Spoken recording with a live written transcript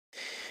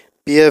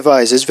Be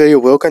advised, this video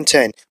will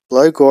contain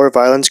blood, gore,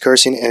 violence,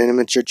 cursing, and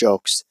immature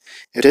jokes.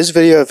 If this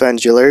video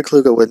offends you, Larry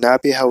Kluger would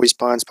not be held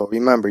responsible.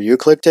 Remember, you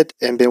clicked it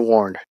and been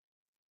warned.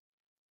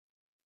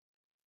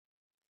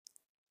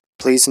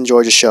 Please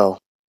enjoy the show.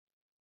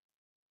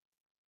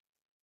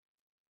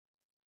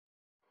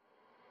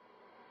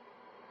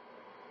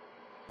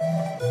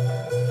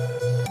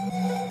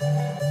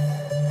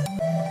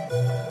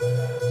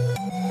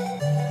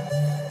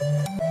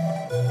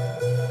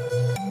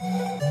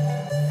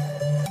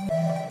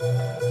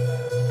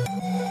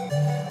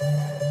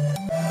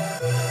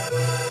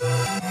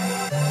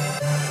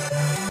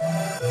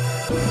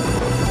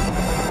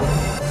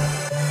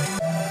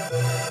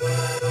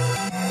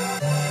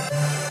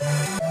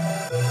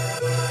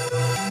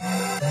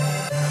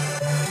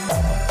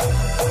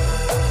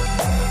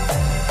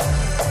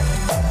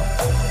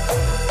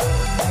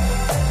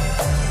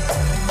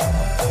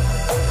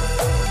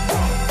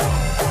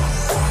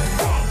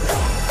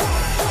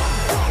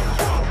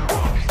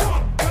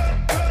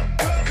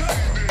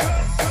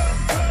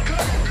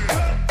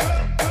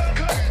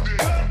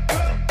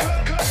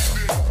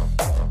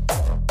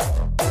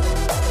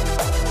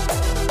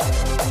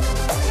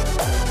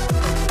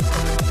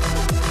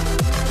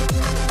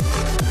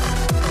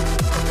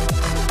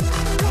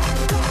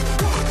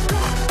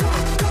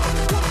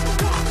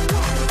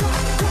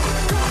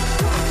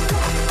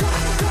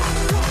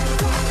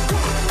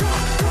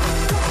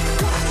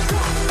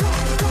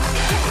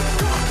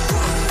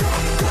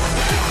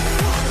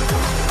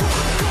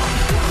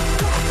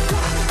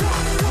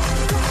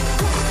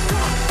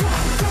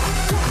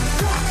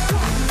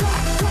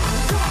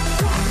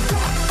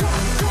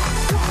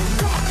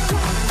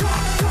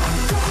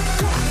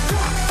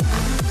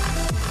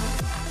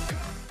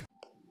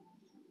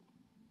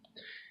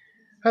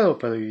 Hello,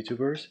 fellow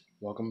YouTubers.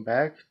 Welcome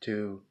back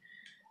to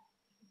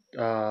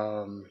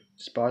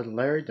Spartan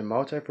Larry, the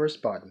Multiverse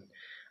Spartan.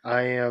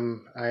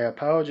 I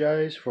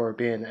apologize for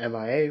being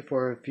MIA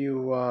for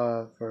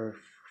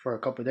a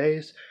couple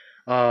days.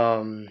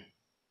 Um,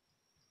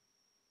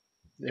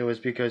 it was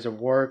because of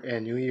work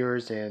and New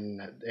Year's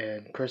and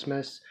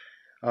Christmas,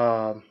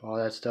 all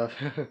that stuff.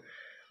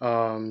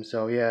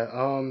 So yeah.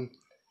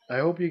 I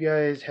hope you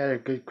guys had a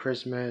good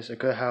Christmas, a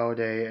good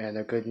holiday, and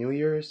a good New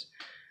Year's.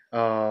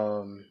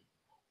 Um.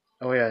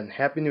 Oh yeah, and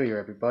Happy New Year,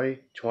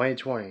 everybody!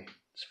 2020,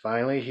 it's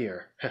finally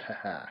here.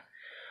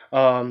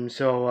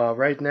 So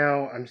right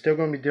now I'm still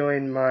gonna be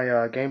doing my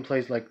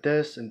gameplays like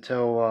this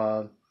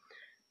until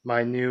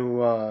my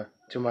new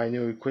till my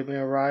new equipment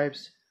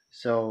arrives.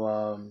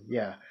 So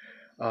yeah,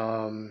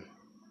 um,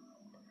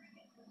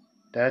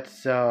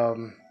 that's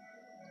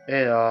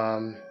it.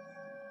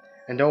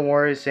 And don't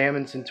worry, Sam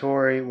and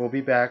Centauri will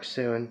be back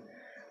soon.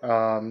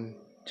 Um,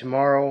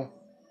 tomorrow,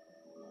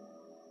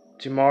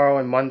 tomorrow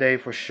and Monday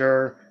for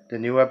sure. The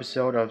new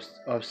episode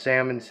of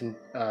Sam and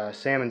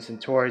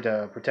Centauri,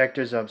 the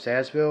Protectors of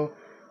Sassville,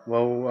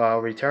 will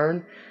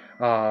return.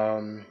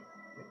 Um,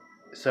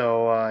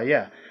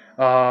 yeah.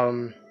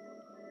 Um,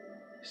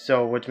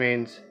 so which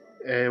means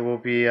they'll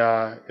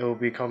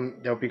be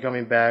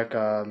coming back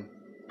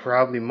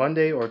probably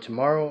Monday or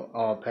tomorrow.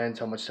 All depends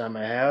how much time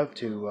I have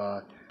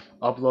to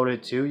upload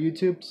it to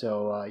YouTube.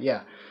 So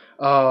yeah.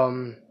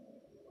 Um,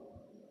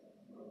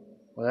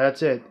 well,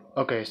 that's it.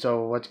 Okay,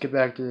 so let's get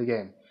back to the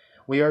game.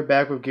 We are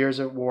back with Gears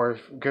of War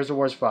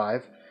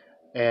 5,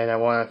 and I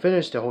want to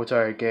finish the whole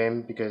entire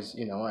game because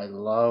I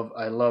love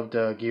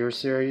the Gears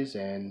series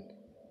and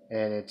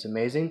it's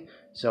amazing.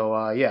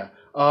 So yeah.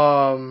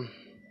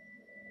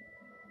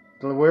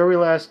 Where we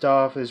last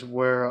off is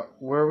where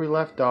we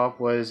left off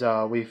was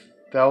we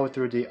fell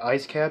through the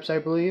ice caps, I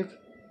believe,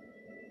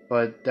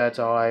 but that's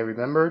all I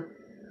remembered.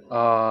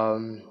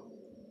 Um,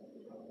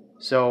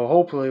 so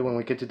hopefully when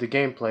we get to the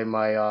gameplay,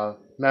 my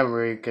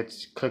memory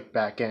gets clicked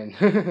back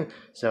in.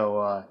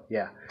 So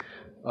yeah.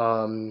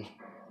 Um,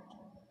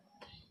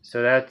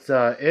 so that's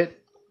it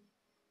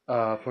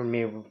for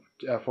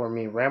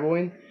me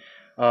rambling.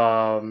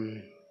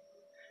 Um,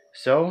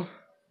 so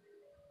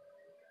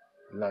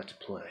let's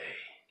play.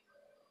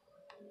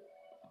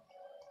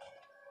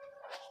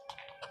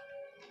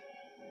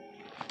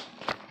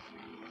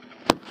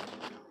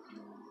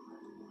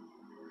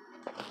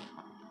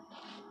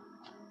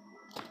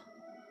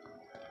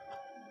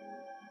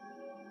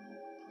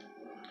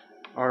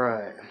 All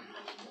right.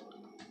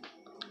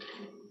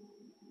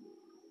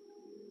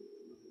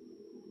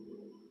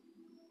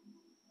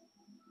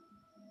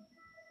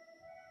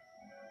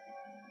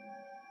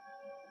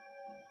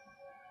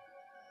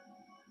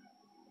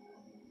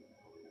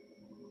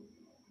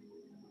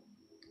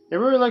 It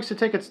really likes to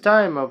take its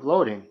time of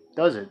loading,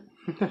 does it?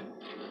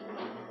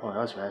 Oh, that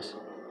was fast.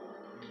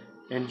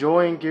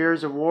 Enjoying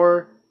Gears of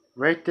War?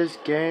 Rate this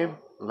game?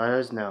 Let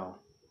us know.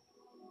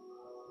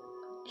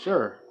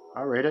 Sure,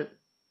 I'll rate it.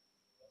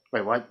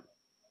 Wait, what?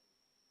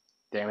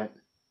 Damn it.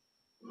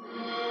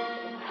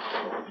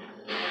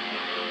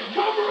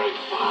 Covering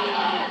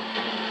fire!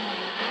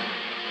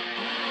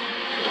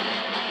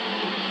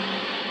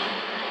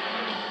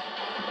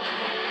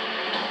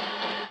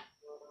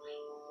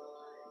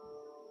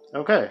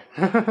 Okay.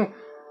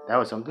 That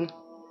was something.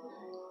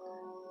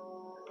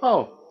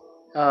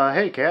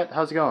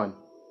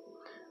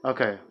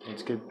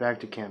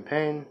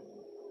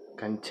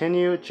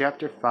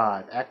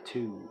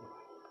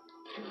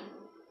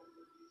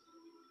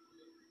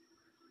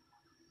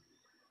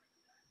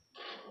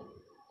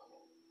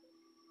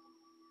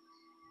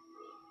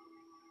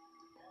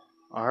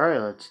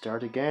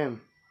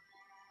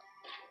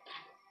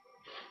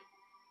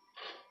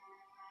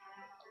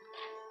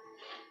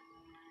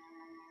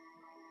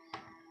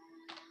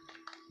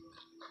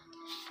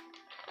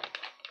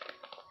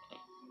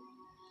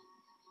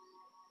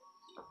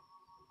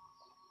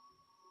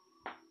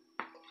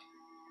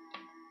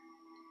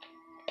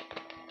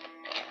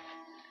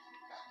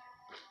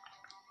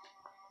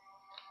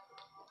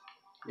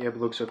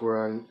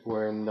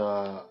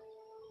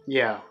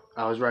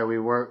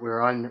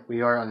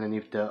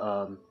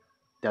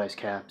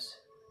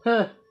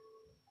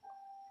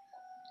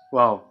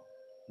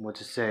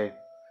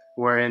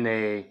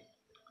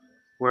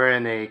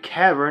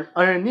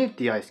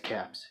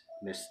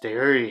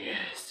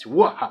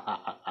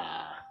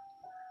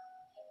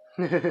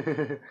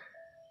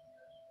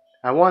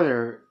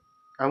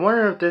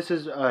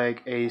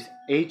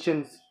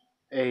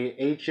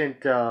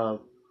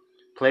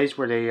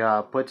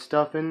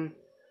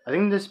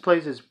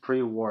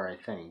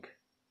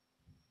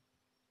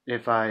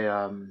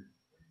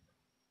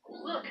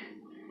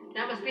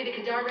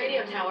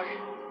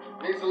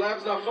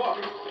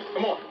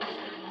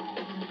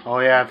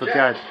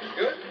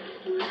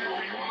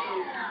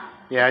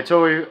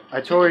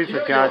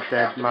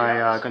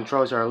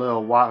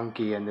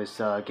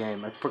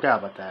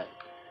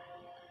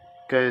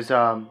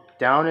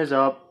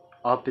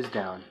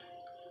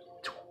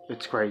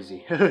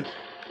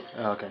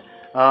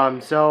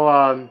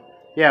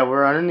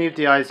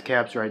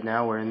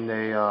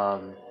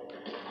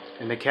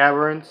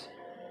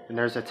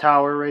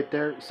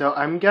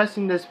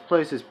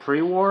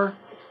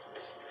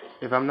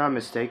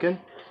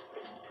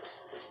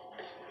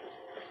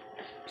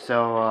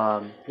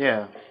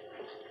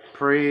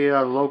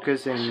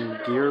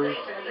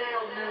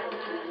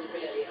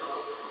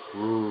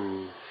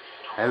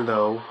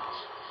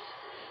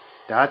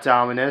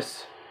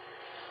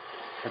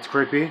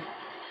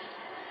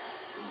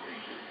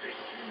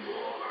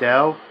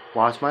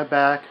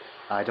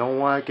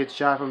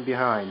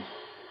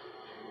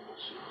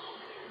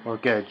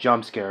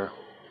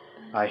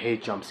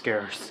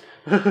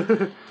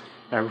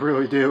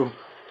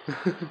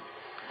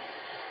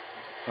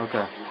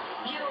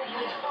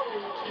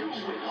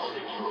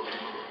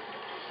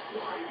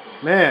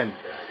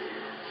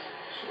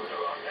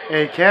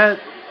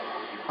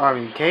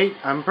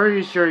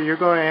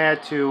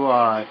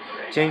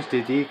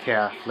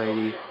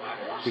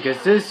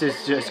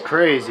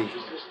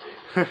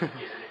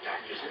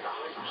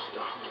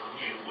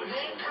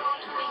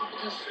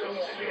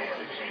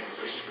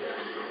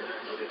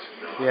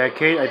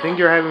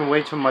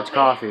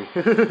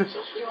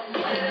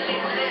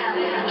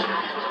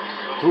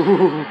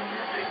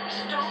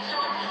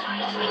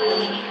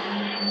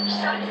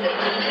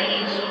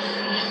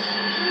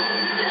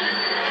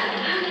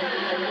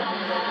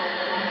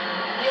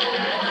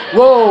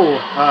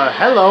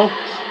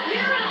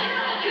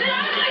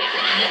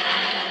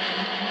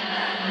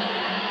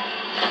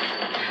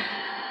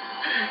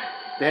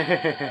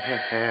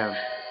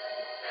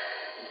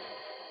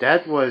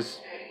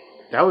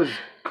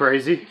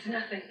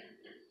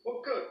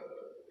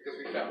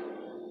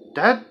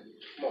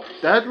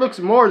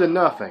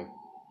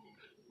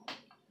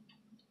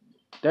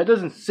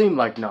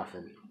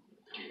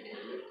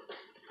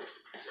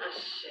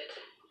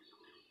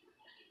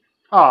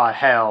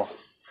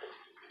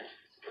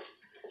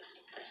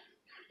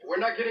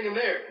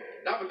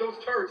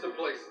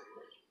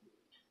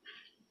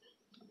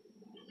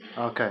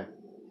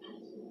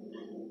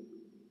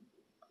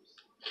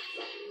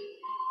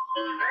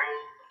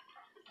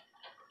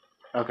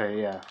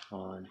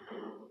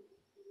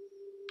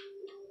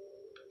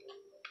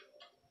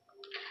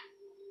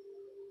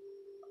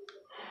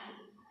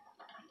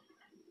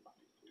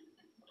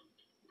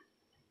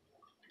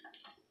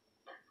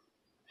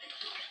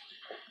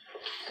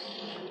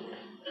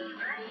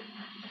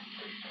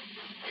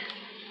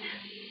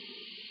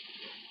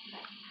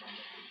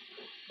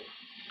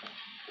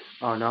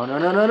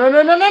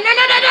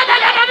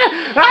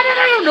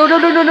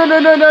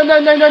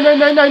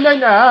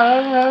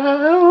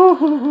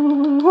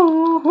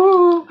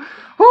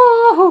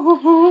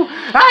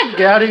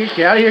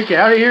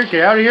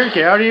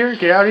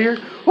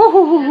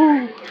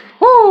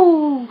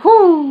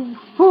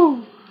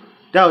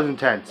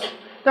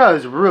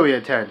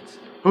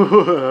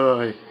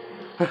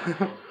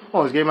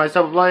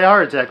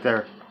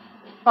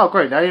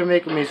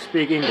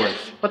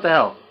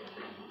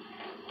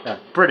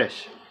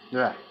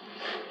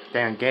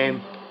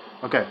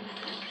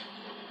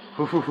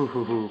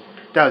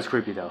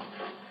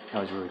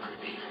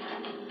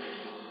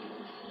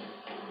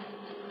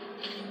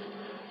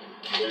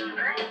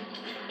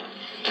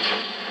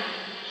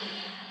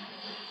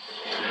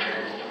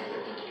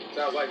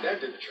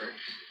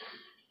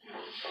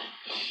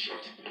 Shit.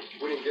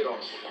 We didn't get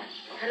ours.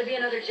 Gotta be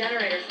another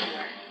generator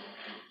somewhere.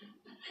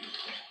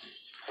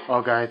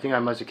 Okay, I think I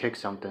must have kicked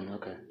something.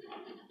 Okay.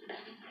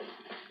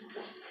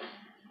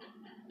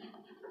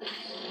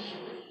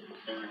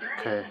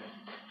 Okay.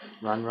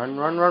 Run, run,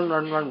 run, run,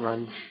 run, run,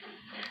 run.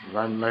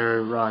 Run,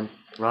 Larry, run.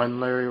 Run,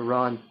 Larry,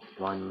 run.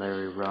 Run,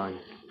 Larry, run.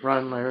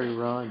 Run, Larry,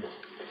 run.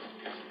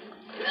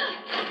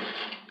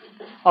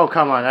 Oh,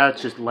 come on.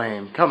 That's just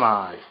lame. Come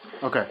on.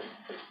 Okay.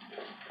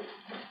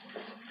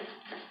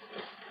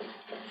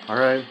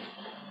 Alright.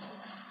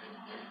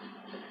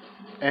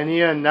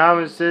 Any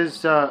ominous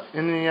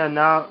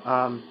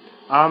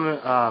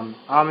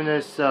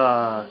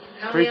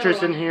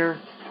creatures in here?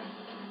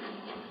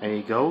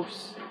 Any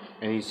ghosts?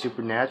 Any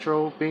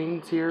supernatural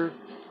beings here?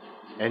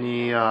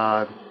 Any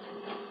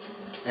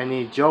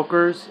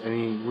jokers?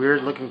 Any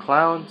weird looking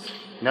clowns?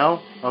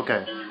 No?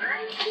 Okay.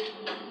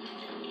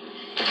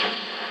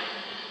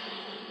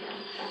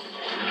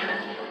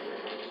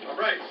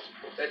 Alright,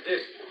 that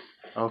did.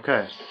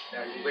 Okay.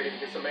 Now you ready to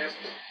get some answers?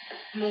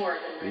 More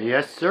than ready.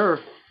 Yes, sir.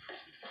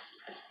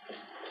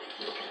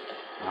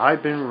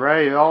 I've been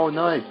ready all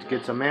night to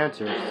get some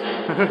answers.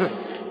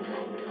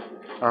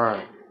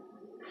 Alright.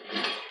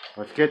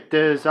 Let's get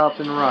this up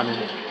and running.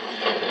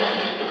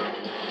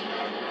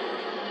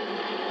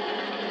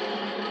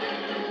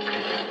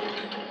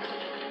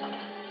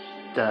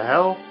 The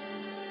hell?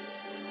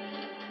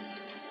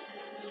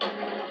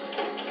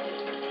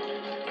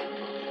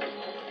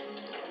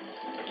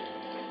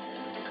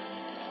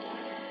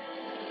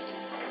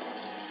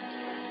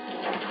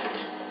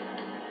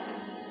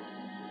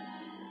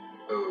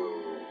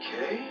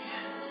 Okay.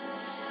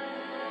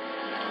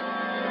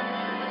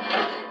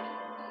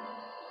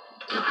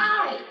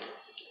 Ow!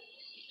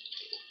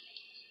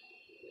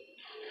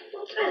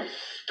 What's that?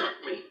 Stuck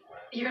me.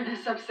 You're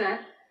this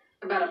upset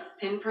about a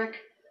pinprick?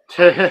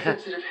 Sensitive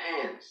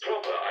hands.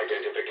 Proper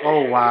identification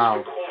Oh, wow.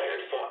 is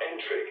required for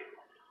entry.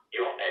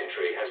 Your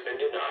entry has been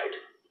denied.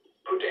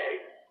 Good day.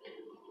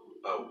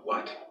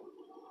 What?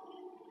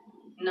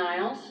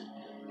 Niles?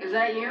 Is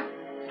that you?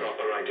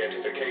 Proper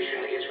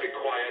identification is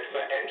required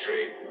for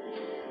entry.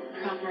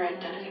 Proper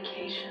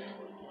identification.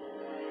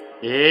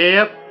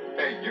 Yep.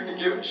 Hey, you can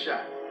give it a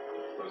shot,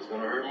 but it's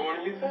gonna hurt more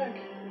than you think.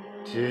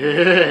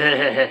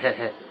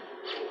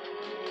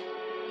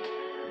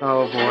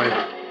 Oh boy.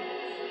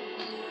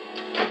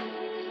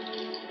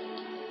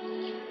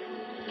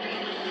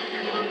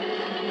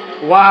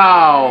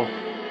 Wow.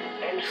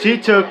 She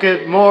took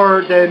it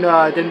more than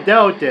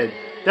Dell did.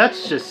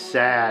 That's just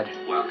sad.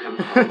 Welcome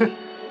home.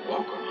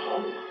 Welcome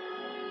home.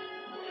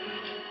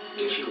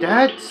 If you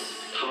That's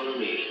follow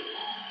me.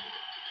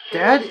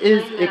 that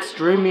is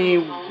extremely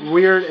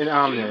weird and Do you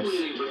ominous.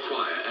 really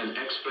require an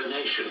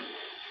explanation?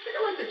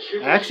 I like the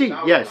chicken. Actually,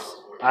 yes.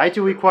 I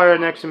do require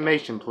an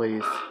exclamation,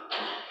 please.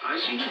 I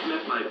see you've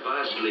met my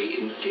vastly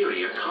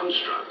inferior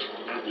construct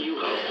at New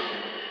Hope.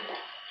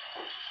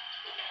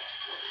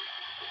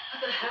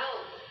 What the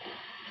hell?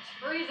 It's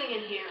freezing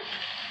in here.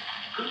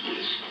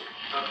 Goodness.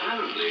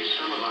 Apparently,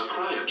 some of our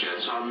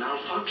cryojets are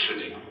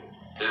malfunctioning.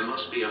 There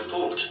must be a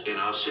fault in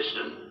our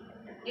system.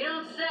 You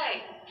don't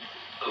say.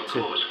 Of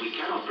course, we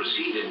cannot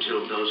proceed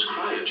until those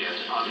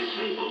cryojets are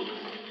disabled.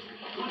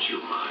 Would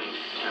you mind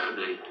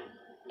terribly?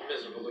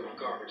 Miserable little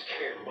garbage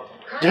can,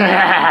 motherfucker.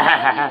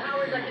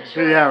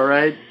 Yeah,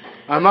 right.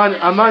 I'm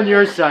on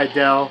your side,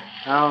 Dell.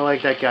 I don't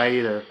like that guy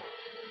either.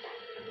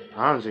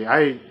 Honestly,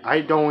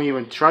 I don't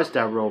even trust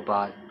that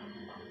robot.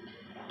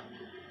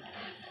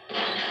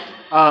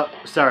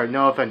 Sorry,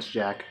 no offense,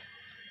 Jack.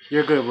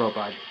 You're a good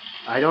robot.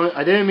 I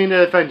didn't mean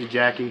to offend you,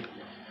 Jackie.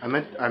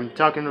 I'm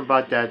talking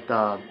about that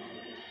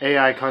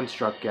AI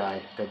construct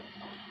guy,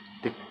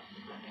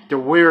 the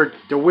weird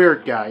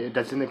guy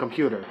that's in the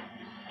computer.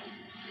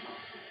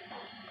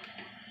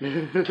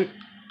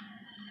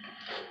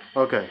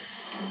 Okay.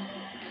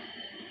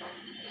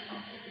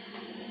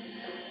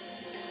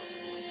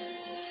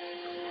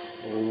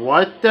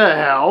 What the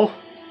hell?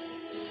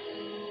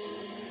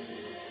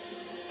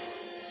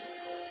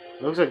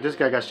 Looks like this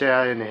guy got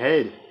shot in the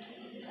head.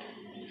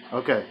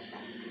 Okay.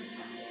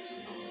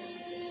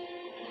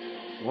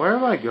 Where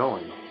am I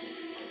going?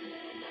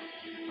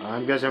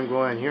 I guess I'm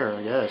going here,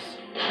 I guess.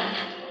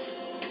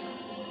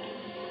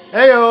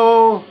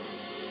 Heyo!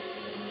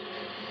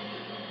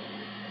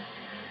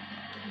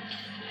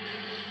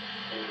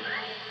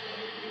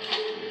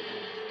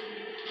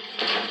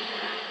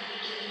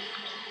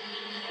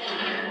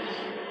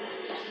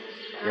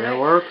 Did it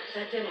work?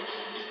 That did it.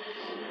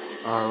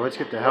 Alright, let's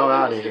get the hell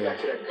out of Let's get here.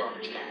 back to that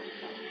garbage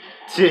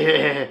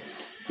can.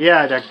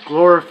 Yeah, that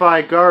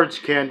glorified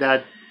garbage can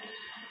that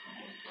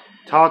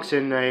talks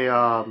in a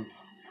Well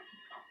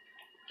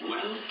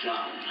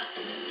done.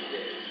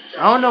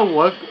 I don't know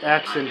what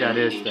accent that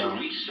is To though.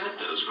 reset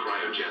those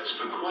cryojets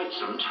for quite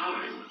some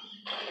time.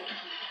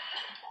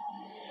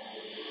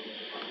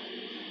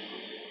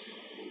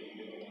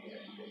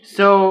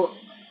 So,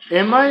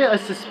 am I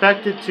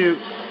suspected to...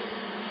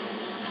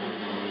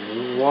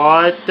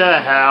 What the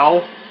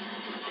hell?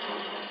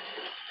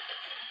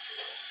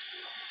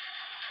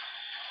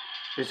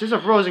 Is this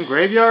a frozen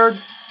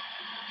graveyard?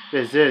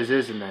 This is,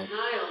 isn't it?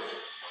 Niles,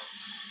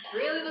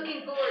 really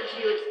looking forward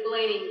to you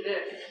explaining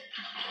this.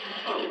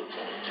 Oh,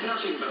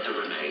 nothing but the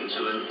remains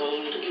of an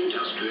old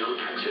industrial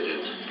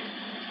accident.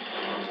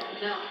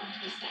 No,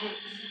 just tanks.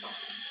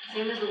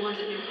 Same as the ones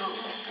at New Home.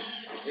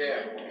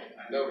 Yeah,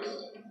 I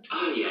noticed.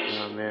 Ah, yes.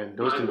 Oh man,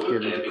 those My things work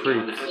give me there the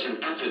began creeps. as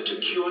an effort to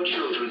cure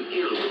children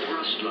ill with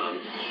rust lung,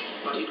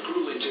 but it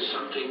grew into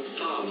something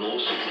far more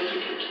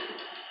significant.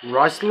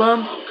 Rust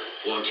lung? Dog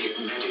wanted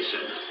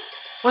medicine.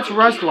 What's I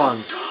rust gave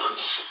lung?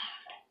 Gods.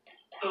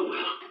 Oh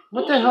well.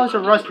 What the hell is a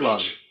Water rust under the lung?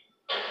 bridge.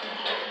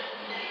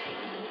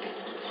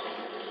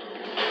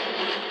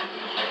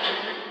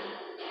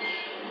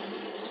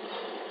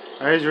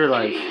 I just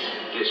realized. Please,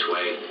 this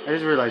way. I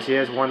just realized he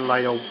has one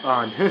light on.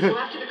 So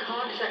after the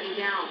cog shut you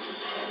down,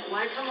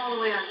 why come all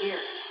the way out here?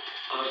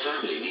 Our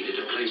family needed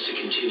a place to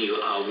continue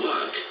our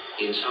work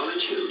in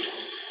solitude.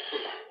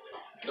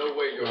 No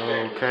way your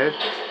family. Okay.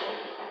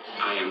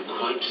 I am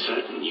quite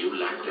certain you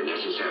lack the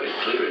necessary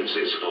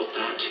clearances for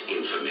that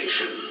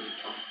information.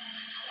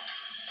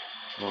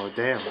 Oh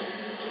damn.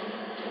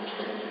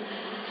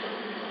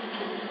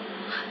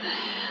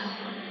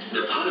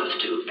 The path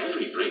to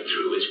every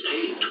breakthrough is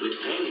paved with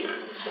failure.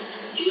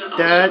 Here are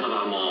Dad. some of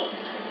our more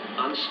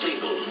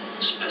unstable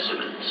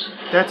specimens.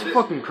 That's This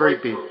fucking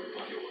creepy. breakthrough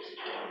of yours,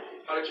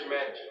 how did you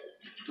manage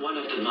it? One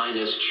of the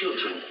miner's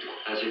children,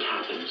 as it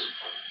happens.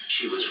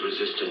 She was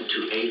resistant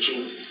to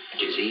aging,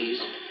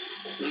 disease.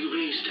 We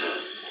raised her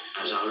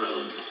as our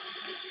own.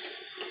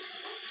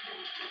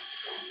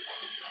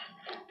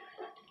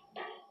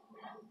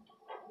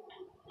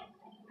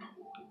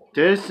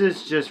 This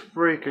is just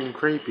freaking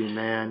creepy,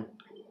 man.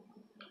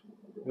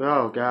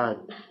 Oh god.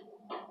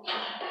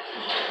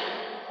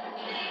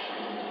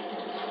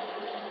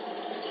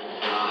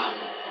 Ah,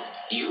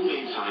 you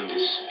may find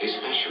this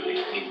especially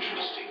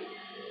interesting.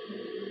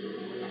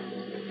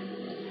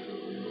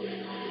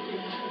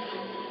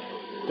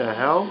 The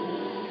hell?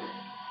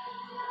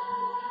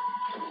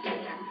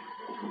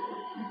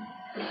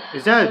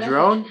 Is that a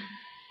drone?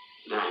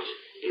 That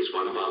is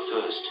one of our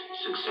first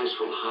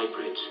successful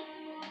hybrids.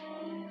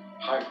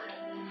 Hybrid.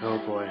 Oh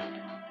boy.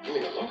 You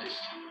mean a locust?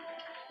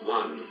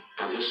 One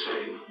and the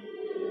same.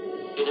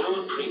 In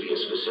our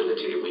previous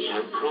facility, we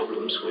had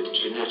problems with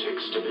genetic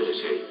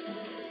stability.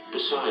 The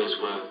sires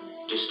were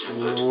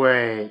distempered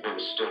Wait.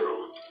 and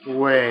sterile. A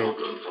Wait.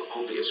 problem for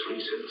obvious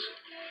reasons.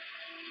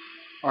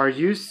 Are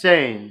you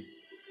saying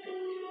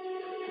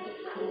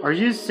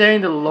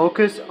the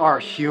locusts are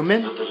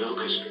human? But the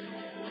locusts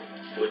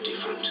were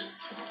different.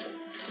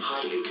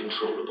 Highly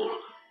controllable.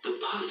 The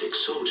perfect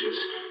soldiers.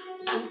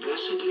 And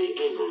blessedly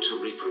able to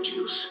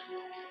reproduce.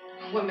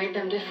 What made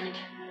them different?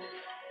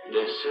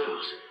 Their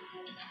cells.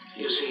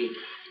 You see,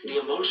 the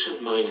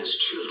emulsion miner's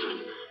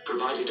children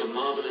provided a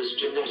marvelous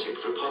genetic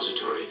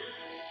repository,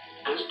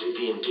 as did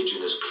the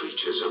indigenous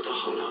creatures of the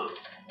Hollow.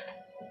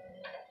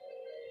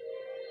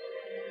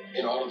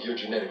 In all of your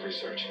genetic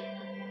research,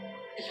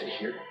 is it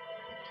here?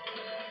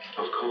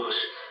 Of course.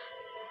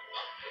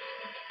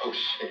 Oh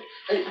shit.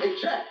 Hey,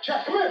 Jack,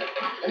 come here.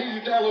 I need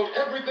you to download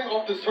everything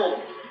off this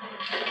terminal.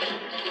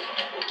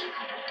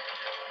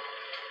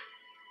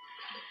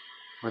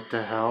 What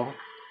the hell?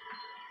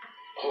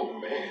 Oh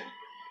man.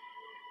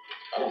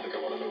 I don't think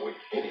I want to know what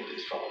any of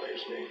these file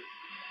names mean.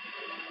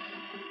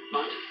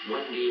 But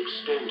when the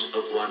extent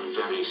of one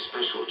very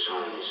special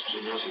child's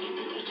genetic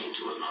immunity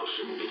to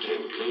emulsion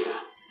became clear,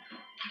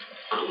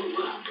 our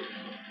work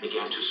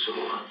began to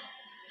soar.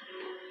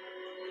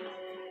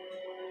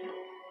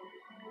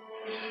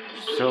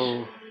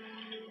 So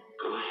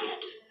Go ahead.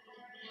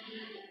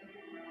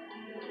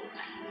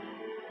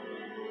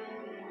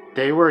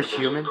 they were That,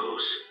 human? of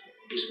course,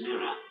 is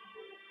Mira,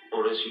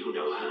 or as you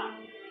know her,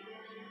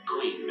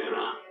 Queen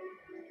Mira.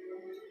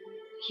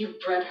 You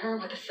bred her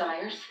with the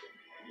sires?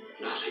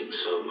 Nothing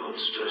so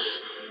monstrous.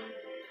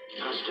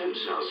 Her stem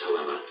cells,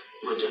 however,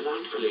 were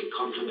delightfully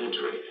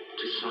complementary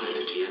to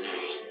sire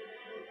DNA.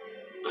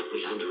 But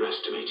we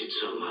underestimated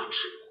so much.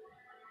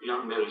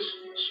 Young Mira's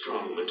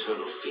strong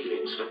maternal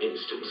feelings, for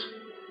instance.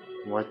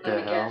 What Let the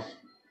me hell? guess.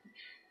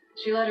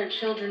 She led her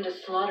children to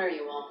slaughter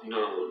you all.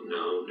 No.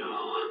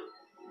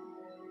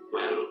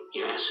 Well,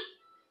 yes.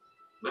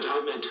 But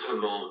I meant her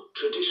more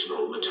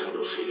traditional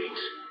maternal feelings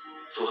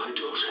for her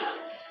daughter.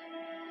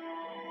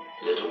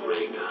 Little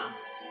Raina,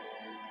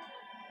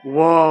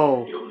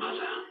 Whoa. your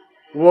mother.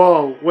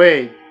 Whoa,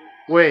 wait.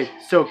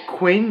 So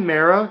Queen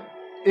Mara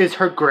is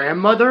her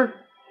grandmother?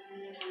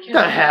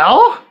 The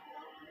hell?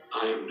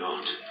 I am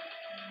not.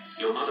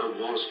 Your mother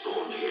was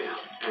born here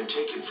and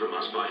taken from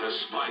us by her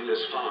spineless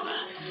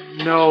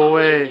father. No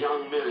way.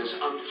 Young Mira's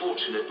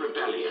unfortunate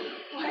rebellion.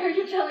 Why are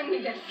you telling me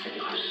this?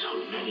 You have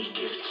so many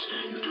gifts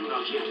you do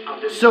not yet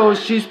understand. So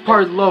she's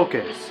part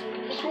locust.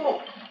 What's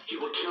wrong? He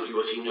will kill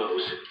you if he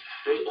knows.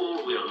 They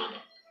all will.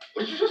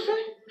 What did you just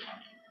say?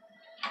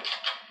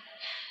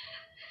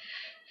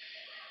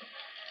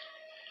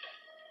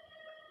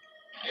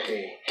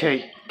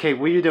 Hey. Kate,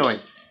 what are you doing?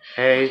 Why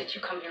Hey. did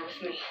you come here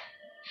with me?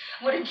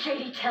 What did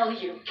JD tell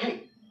you?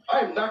 Kate, I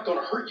am not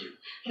gonna hurt you.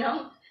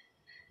 No?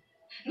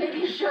 Maybe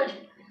you should.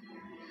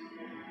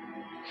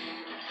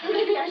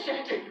 Maybe I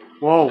should.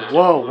 Whoa,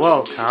 whoa, whoa,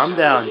 Indeed, calm some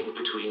down. link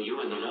between you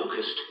and the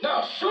locust.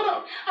 Now, shut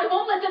up! I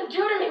won't let them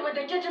do to me what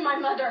they did to my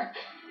mother.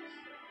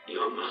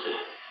 Your mother.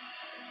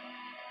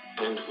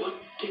 And what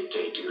did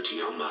they do to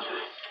your mother?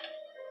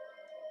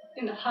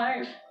 In the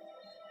hive,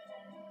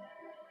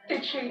 they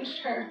changed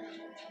her.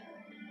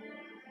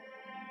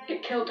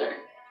 It killed her.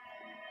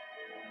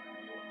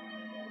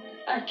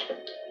 I killed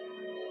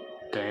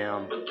her.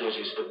 Damn. But that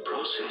is the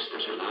process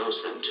that allows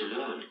them to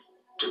learn,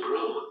 to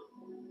grow.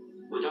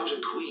 Without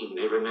a queen,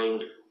 they remain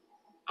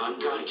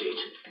unguided.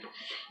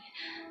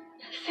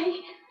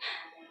 See?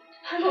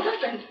 I'm a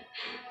weapon.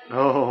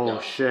 Oh No.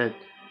 shit.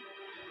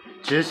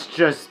 This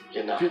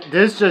You're not.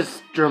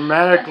 just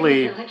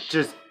dramatically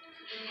just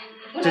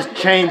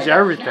changed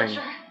everything.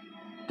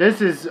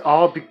 This is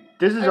all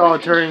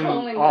turning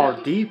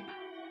all deep.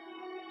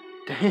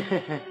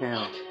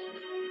 Damn.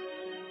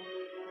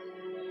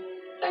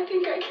 I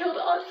think I killed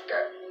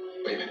Oscar.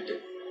 Wait a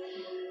minute.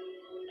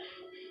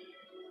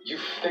 You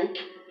think?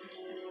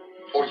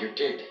 Or you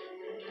did?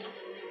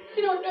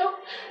 I don't know.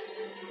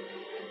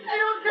 I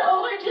don't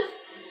know.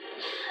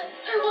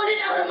 I want it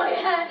out of my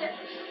head.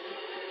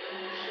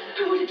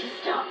 I want it to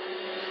stop.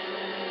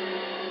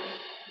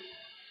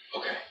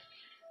 Okay.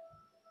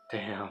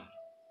 Damn.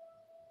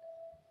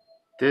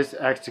 This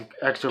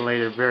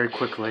escalated very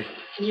quickly.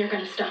 And you're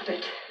gonna stop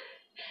it.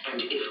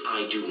 And if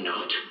I do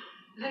not,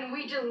 Then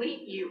we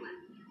delete you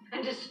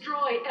and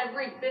destroy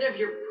every bit of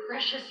your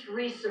precious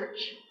research.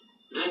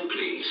 then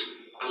please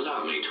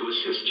allow me to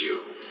assist you.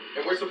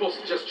 And we're supposed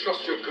to just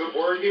trust your good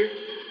word here?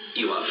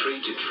 You are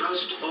free to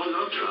trust or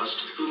not trust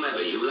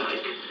whomever you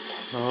like.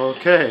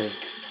 Okay.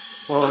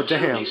 Well, But tell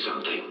damn. me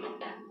something.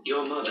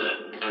 Your mother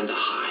and the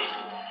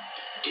hive.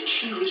 Did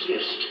she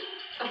resist?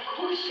 Of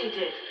course she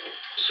did.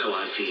 So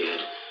I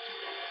feared.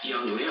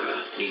 Young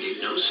Mira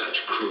needed no such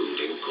crude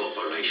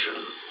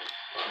incorporation.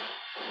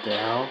 The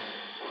hell?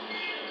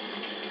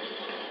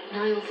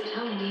 Niles,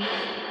 tell me.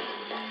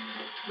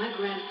 My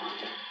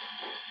grandfather.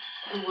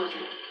 Who was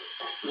it?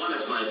 One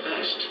of my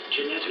best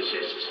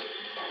geneticists.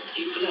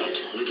 He fled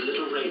with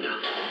little Raina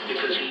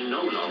because he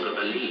no longer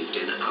believed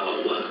in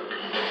our work.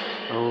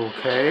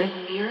 Okay.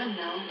 And Mira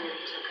know where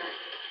he took her.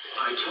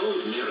 I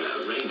told Mira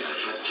Raina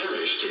had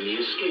perished in the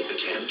escape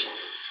attempt.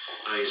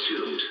 I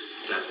assumed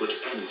that would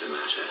end the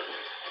matter.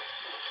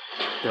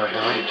 The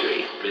hell?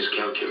 Greatly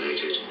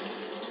miscalculated.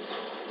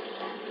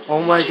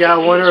 Oh my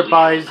god, one of her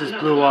bodies just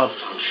Another blew up.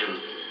 malfunction.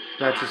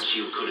 That's Perhaps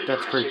you could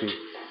that's address creepy. it.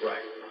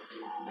 Right.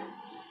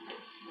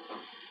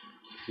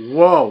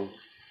 Whoa.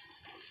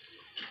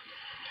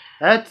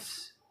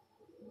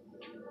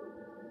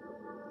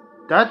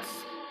 That's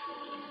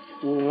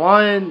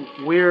one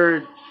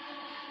weird.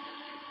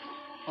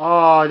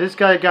 Oh, this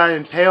guy got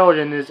impaled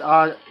in his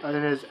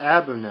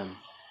abdomen.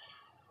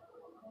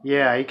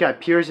 Yeah, he got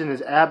pierced in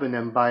his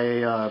abdomen by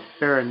a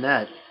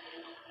baronet.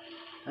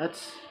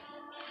 That's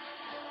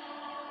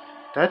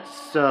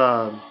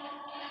a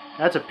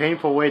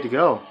painful way to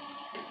go.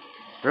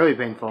 Really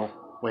painful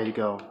way to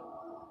go.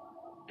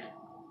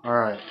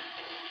 Alright.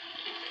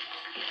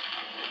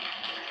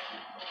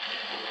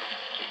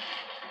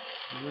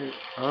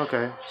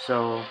 Okay,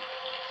 so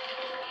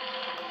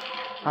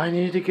I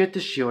need to get the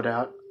shield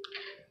out.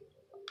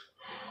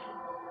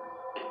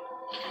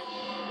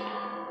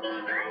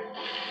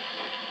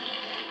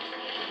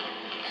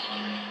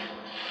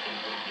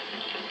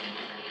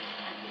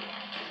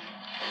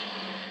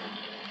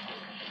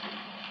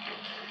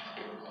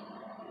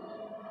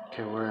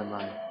 Okay, where am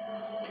I?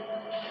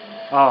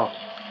 Oh.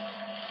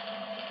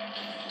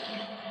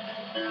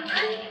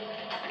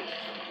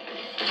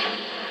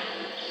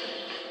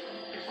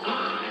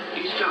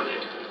 He's done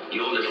it.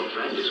 Your little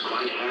friend is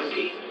quite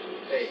handy.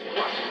 Hey,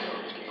 watch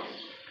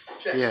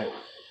it. Jack. Yeah.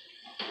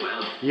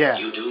 Well, Yeah.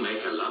 you do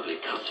make a lovely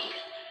couple.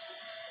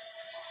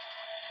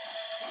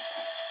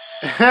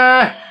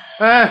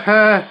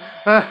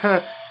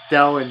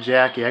 Del and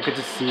Jackie, I could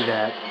just see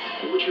that.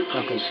 Would you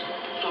please Okay.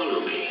 follow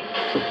me?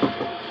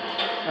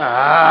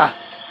 Ah!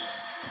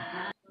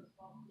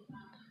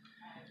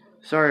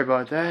 Sorry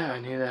about that. I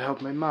need to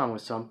help my mom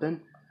with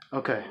something.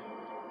 Okay.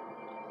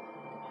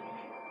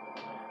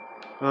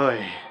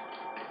 Oy.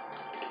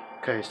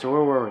 Okay, so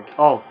where were we?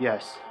 Oh,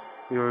 yes.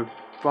 We were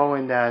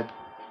following that.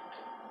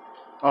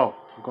 Oh,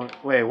 we're going.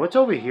 Wait, what's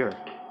over here?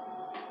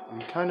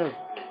 I'm kind of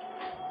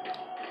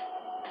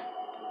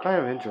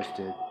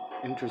interested.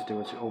 Interested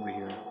what's over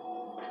here.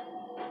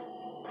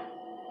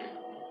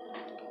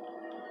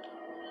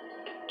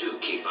 Do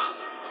keep up.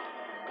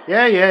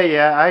 Yeah.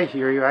 I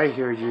hear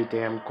you,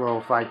 damn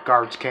glorified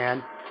garbage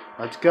can.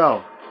 Let's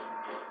go.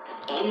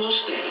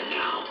 Almost there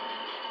now.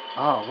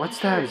 Oh, what's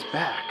that on his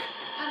back?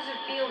 How does it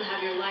feel to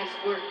have your life's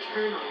work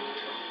turn on you?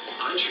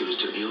 I choose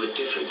to view it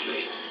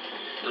differently.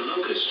 The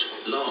Locust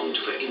longed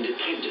for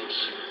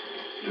independence.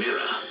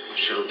 Mira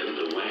showed them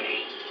the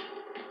way.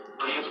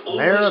 I have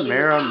always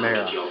been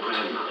proud of your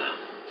grandmother.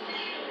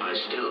 I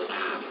still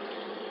am.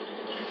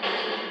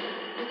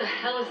 What the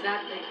hell is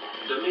that thing?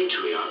 The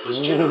matriarch was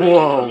generated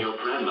Whoa. from your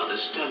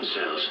grandmother's stem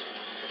cells.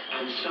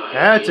 And sire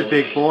That's a DNA.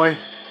 big boy.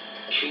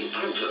 She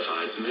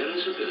amplified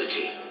Mira's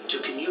ability to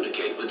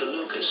communicate with the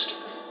locust.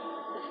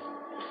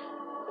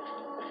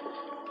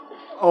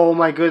 Oh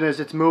my goodness,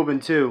 it's moving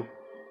too.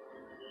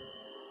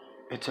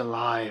 It's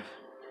alive.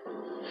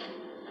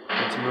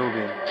 It's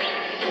moving.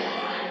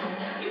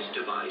 This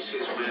device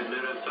is where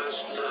Mira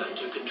first learned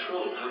to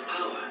control her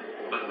power,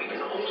 but we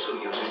can also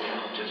use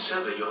it to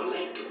sever your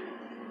leg,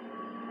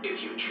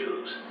 if you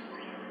choose.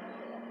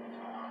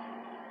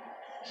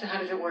 So how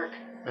does it work?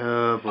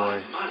 Oh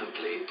boy. By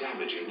mildly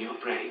damaging your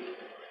brain.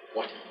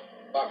 What?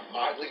 By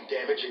mildly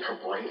damaging her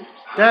brain?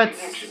 Her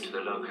connection to the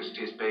locust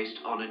is based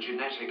on a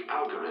genetic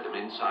algorithm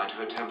inside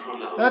her temporal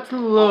lobe. That's a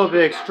little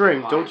bit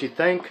extreme, don't you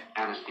think?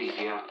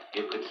 Anesthesia,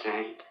 you could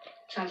say.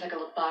 Sounds like a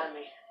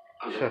lobotomy.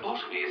 A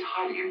lobotomy is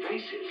highly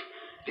invasive.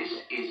 This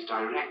is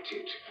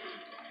directed.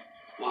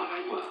 While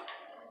I work,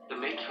 the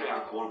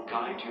matriarch will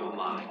guide your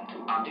mind,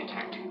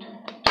 undetected,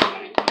 to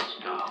where it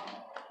must go.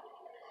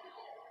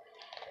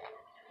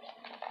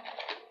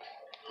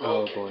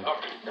 Oh Okay, boy.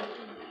 okay. No.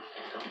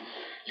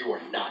 You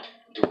are not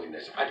doing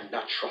this. I do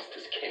not trust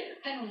this can.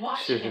 Then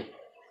watch it.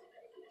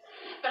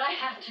 But I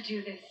have to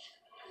do this.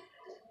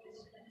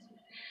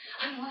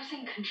 I'm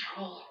losing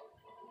control.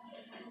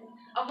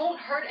 I won't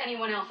hurt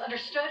anyone else,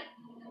 understood?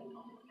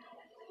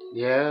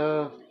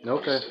 Yeah,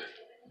 okay. Understood.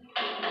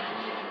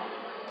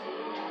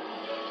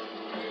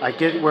 I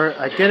get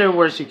it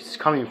where she's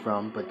coming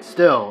from, but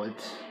still,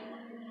 it's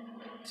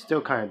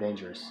still kind of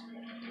dangerous.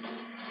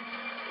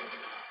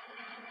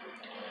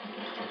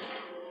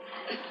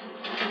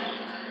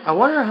 I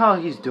wonder how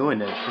he's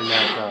doing it in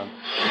that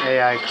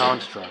AI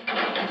construct.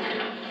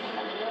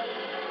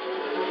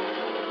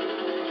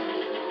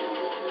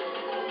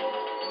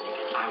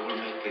 I will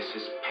make this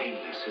as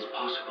painless as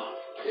possible.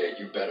 Yeah,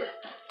 you better.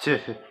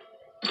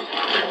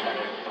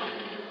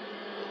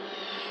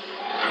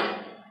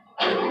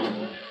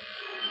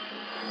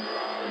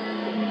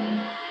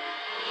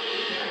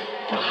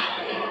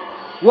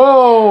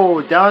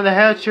 Whoa! Down the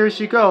hatch, here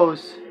she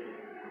goes.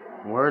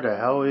 Where the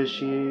hell is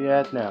she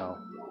at now?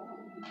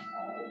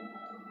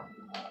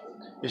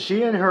 Is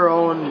she in her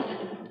own...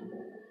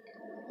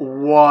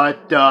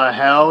 What the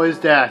hell is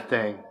that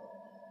thing?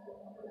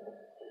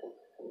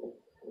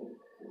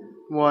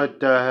 What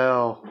the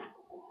hell?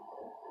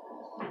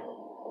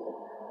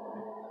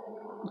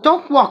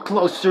 Don't walk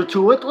closer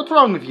to it. What's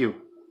wrong with you?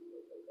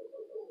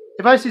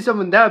 If I see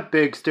something that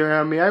big staring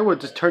at me, I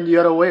would just turn the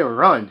other way or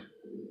run.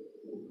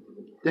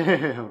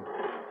 Damn.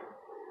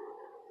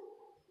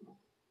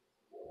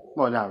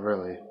 Well, not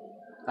really.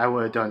 I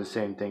would have done the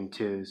same thing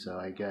too, so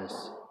I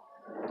guess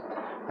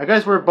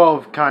we're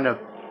both kind of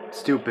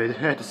stupid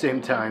at the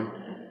same time.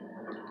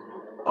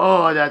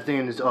 Oh, that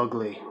thing is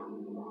ugly.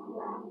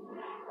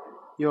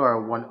 You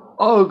are one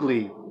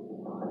ugly.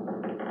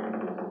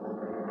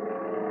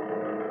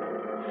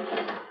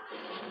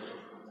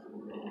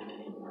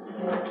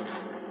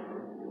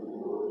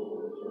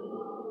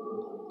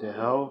 The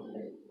hell?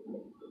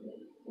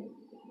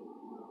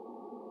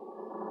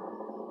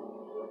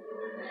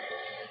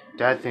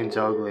 That thing's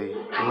ugly.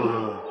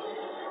 Ugh.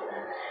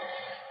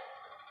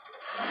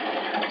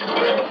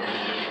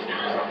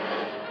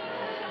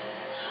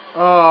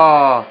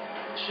 Oh.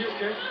 She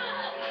okay?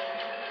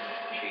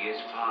 She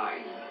is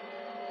fine.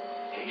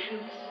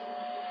 Patience?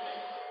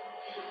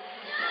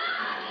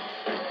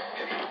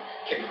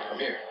 Okay, I'm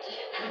here.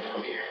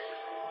 I'm here.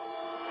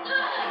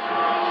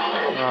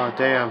 Oh,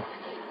 damn.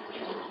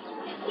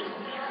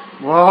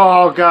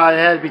 Whoa, God, it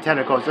had to be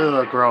tentacles.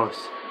 Ugh,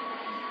 gross.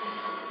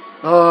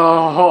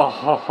 Oh, ho,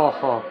 ho, ho,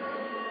 ho.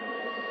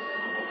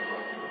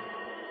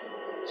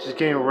 She's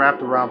getting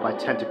wrapped around by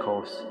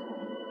tentacles.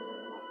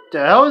 The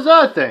hell is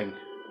that thing?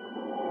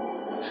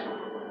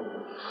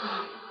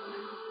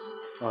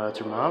 Oh, that's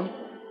her mom?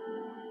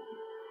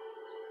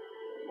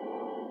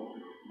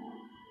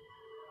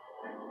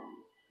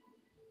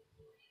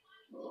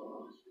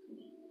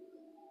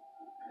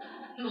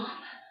 Mom.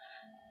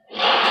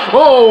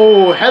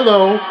 Oh,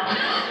 hello.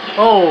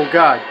 Oh,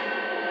 God.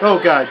 Oh,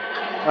 God.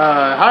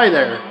 Hi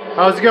there.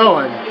 How's it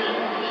going?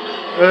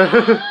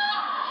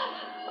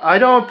 I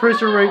don't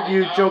appreciate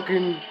you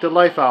joking the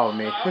life out of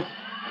me. Where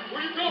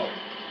you going?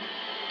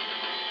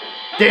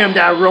 Damn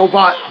that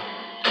robot.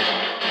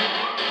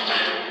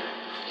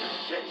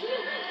 Shit.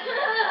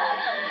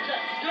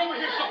 Get over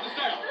here, shut this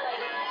down.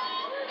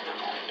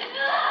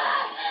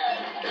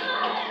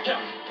 Get.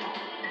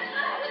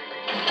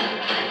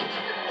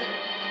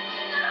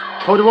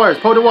 Pull the wires,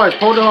 pull the wires,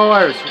 pull the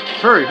wires.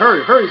 Hurry,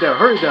 hurry, hurry down,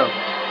 hurry down.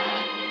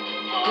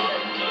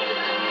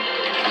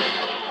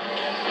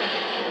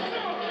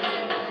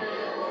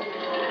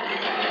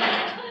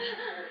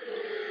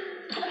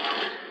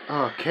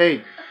 Oh,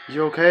 Kate,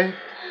 you okay?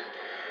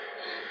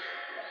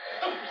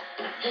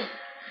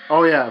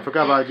 Oh yeah, I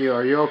forgot about you.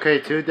 Are you okay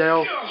too,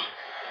 Dale?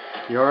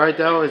 You alright,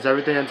 Dale? Is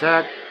everything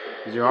intact?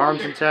 Is your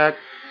arms intact?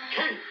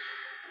 Kate.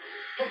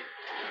 Hey,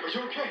 are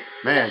you okay?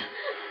 Man.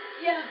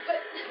 Yeah,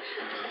 but...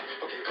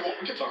 Okay, come on,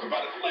 we can talk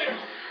about it later.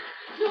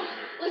 No,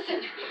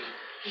 listen.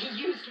 He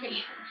used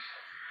me.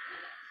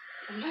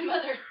 My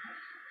mother...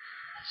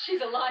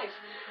 She's alive.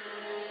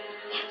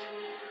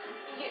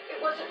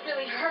 It wasn't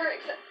really her,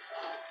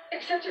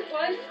 except it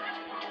was.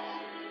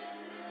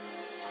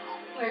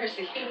 Where is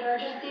he?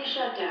 Emergency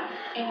shutdown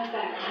in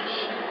effect.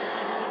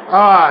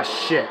 Ah,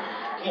 shit.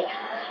 Come on.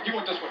 You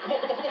went this way. Come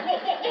on, come on, come on, come on,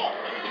 come on, come on.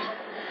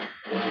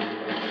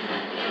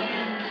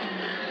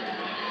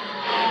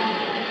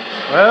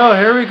 Well,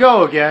 here we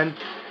go again.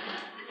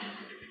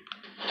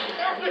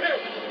 After him.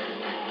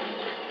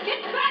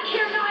 Get back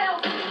here,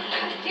 Niles!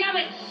 God damn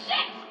it!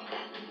 Shit!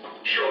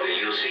 Surely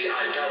you see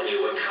I've done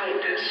you a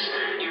kindness.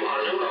 You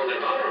are no longer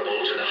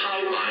vulnerable to the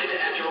hive mind,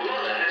 and your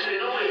mother has been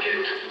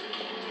awakened.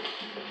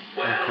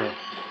 Well, Okay.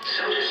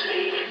 so to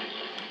speak.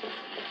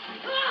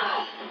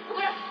 Ah! I'm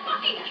gonna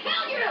fucking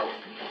kill you!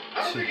 I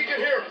don't think he can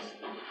hear us.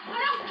 I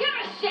don't give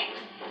a shit!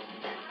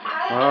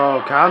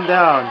 Oh, calm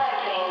down.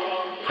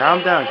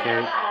 Calm down,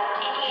 Kate.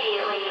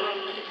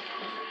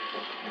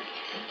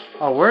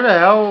 Oh, where the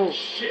hell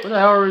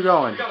are we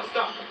going? We gotta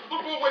stop.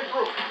 Look one way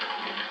through.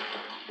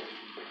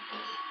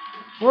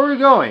 Where are we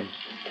going?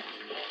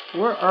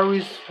 Where are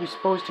we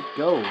supposed to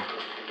go?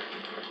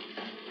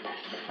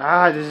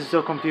 Ah, this is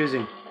so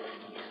confusing.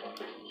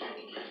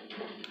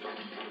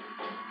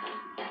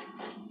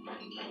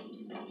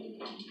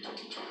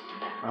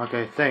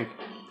 Okay, think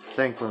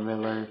for a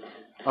minute, Larry.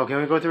 Oh, can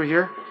we go through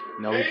here?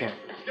 No, we can't.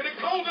 It's getting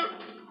colder.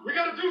 We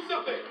gotta do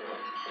something.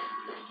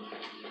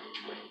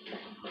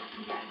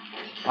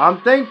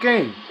 I'm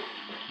thinking.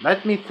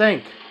 Let me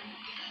think.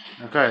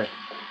 Okay.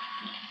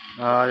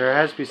 There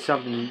has to be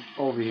something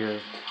over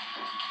here.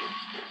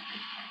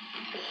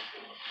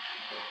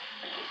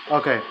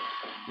 Okay.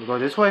 We go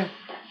this way?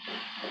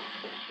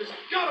 There's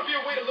gotta be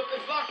a way to lift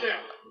this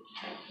lockdown.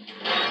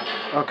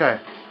 Okay.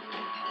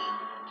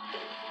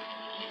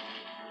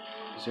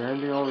 Is there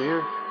anything over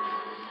here?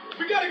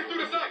 We gotta get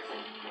through this ice.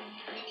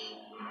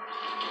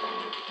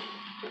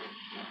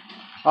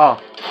 Oh.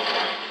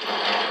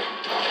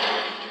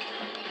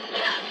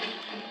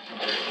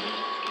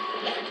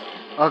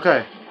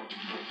 Okay.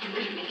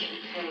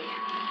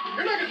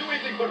 You're not gonna do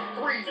anything but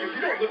freeze if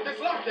you don't lift this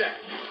lockdown.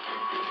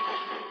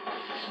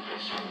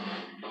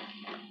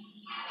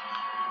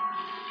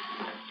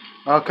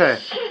 Okay.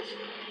 Shit!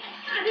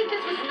 I think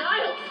this was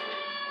Niles!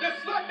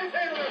 Just slap his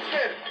hand on that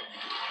scanner.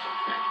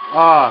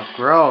 Ah,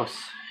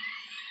 gross.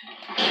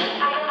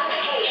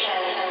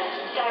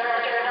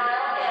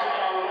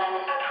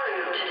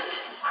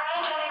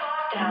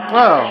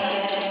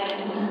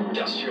 Whoa.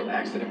 Industrial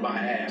accident, my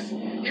ass.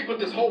 He put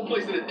this whole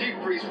place in a deep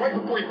freeze right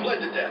before he bled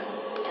to death.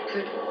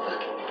 Good fucking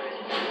word.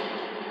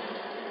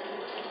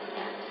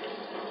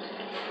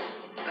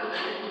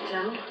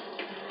 Del?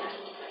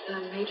 The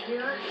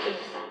matriarch is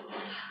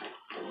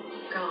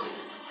gone.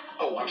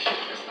 Oh, I'm sure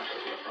that's not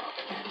gonna be a problem.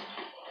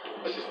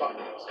 Let's just find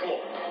the house. Come on.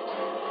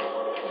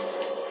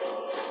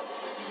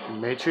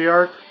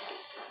 Matriarch?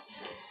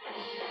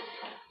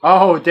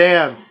 Oh,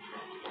 damn.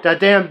 That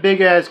damn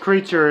big ass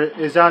creature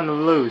is on the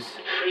loose.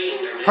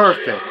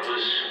 Perfect.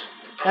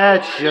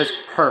 That's just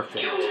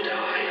perfect. You will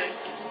die.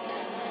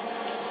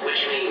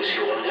 Which means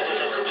you will never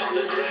look upon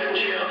the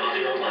grandeur of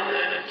your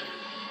mother.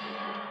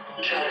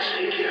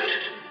 Transfigured.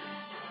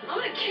 I'm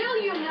gonna kill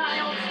you,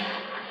 Niles!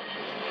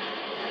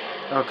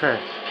 Okay.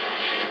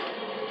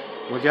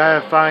 We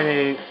gotta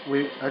find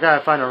I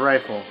gotta find a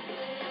rifle.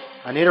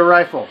 I need a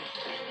rifle.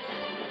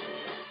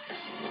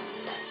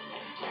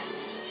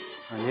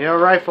 I need a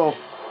rifle.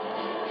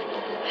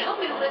 Help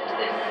me lift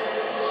this.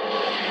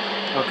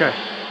 Okay.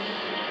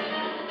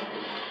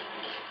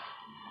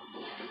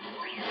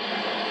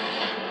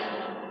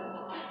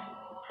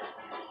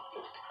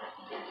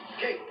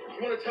 Kate,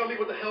 you want to tell me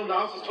what the hell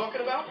Niles is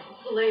talking about?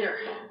 Later,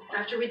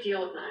 after we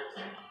deal with Niles.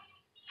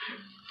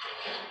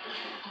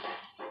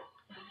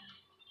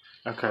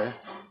 Okay.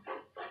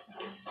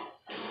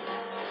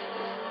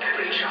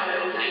 Every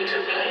child needs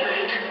a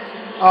playmate.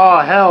 Oh,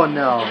 hell no.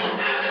 No?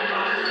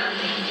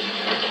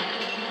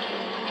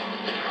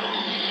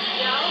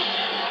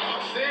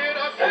 I see it.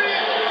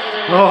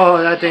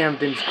 Oh, that damn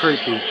thing's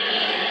creepy.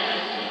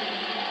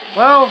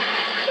 Well,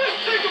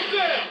 Let's take him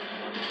down.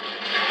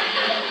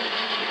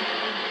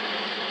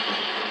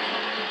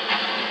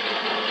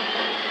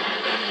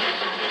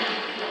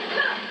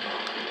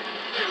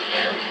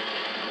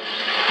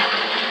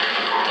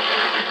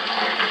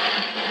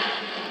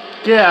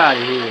 get out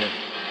of here.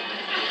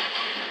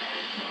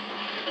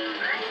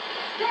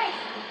 Thanks!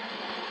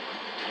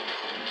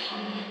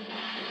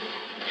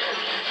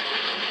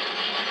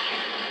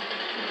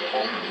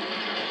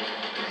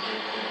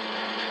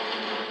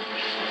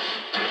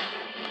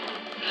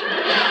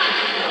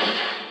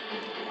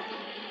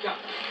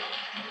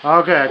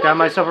 Okay, I got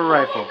myself a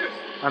rifle.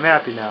 I'm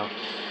happy now.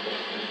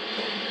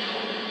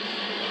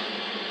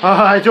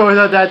 I totally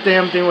thought that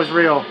damn thing was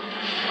real.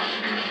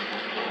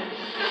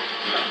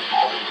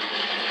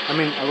 I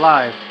mean,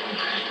 alive.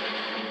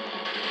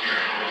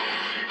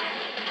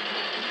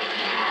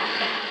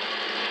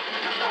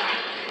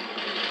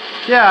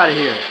 Get out of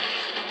here.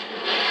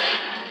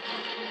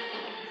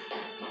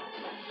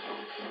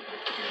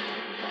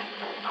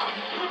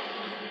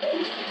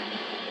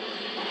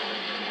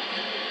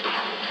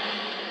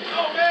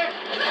 Oh, man.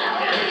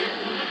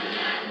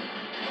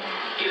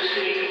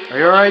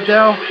 alright,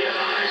 Dell?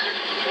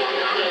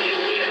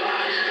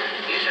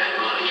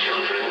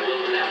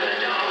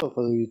 Hello,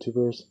 fellow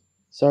YouTubers.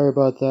 Sorry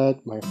about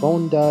that. My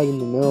phone died in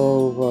the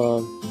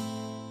middle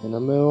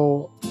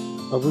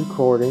of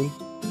recording,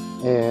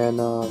 and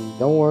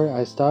don't worry.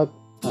 I stopped.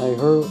 I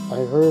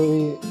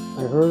hurriedly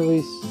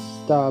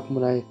stopped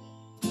when I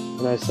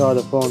saw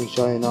the phone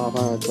shutting off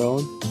on its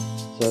own.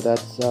 So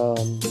that's all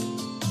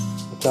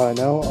I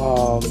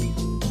know.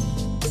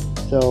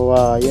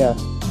 Yeah,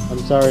 I'm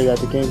sorry that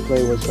the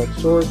gameplay was cut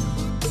short.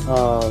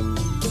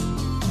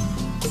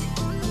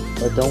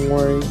 But don't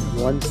worry,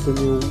 once the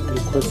new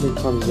equipment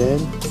comes in,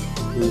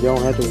 you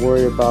don't have to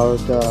worry about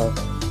the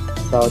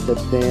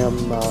damn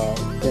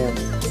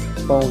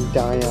phone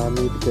dying on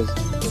me, because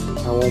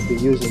I won't be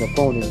using the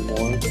phone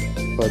anymore.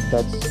 But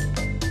that's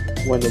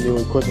when the new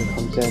equipment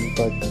comes in.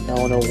 But I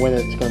don't know when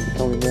it's going to be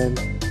coming in.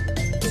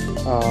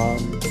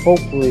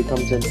 Hopefully it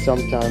comes in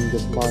sometime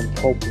this month,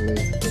 hopefully.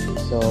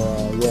 So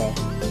yeah.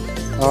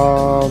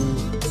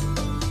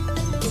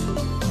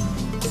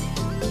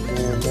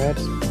 And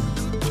that's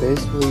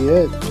basically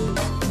it.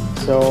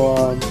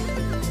 So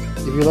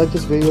if you like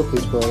this video,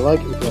 please put a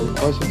like. If you have any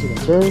questions or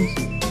concerns,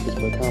 please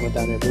put a comment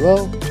down there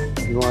below.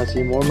 If you want to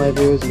see more of my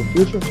videos in the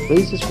future,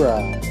 please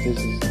subscribe. This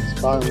is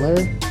Spartan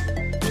Larry,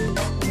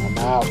 and I'm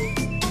out.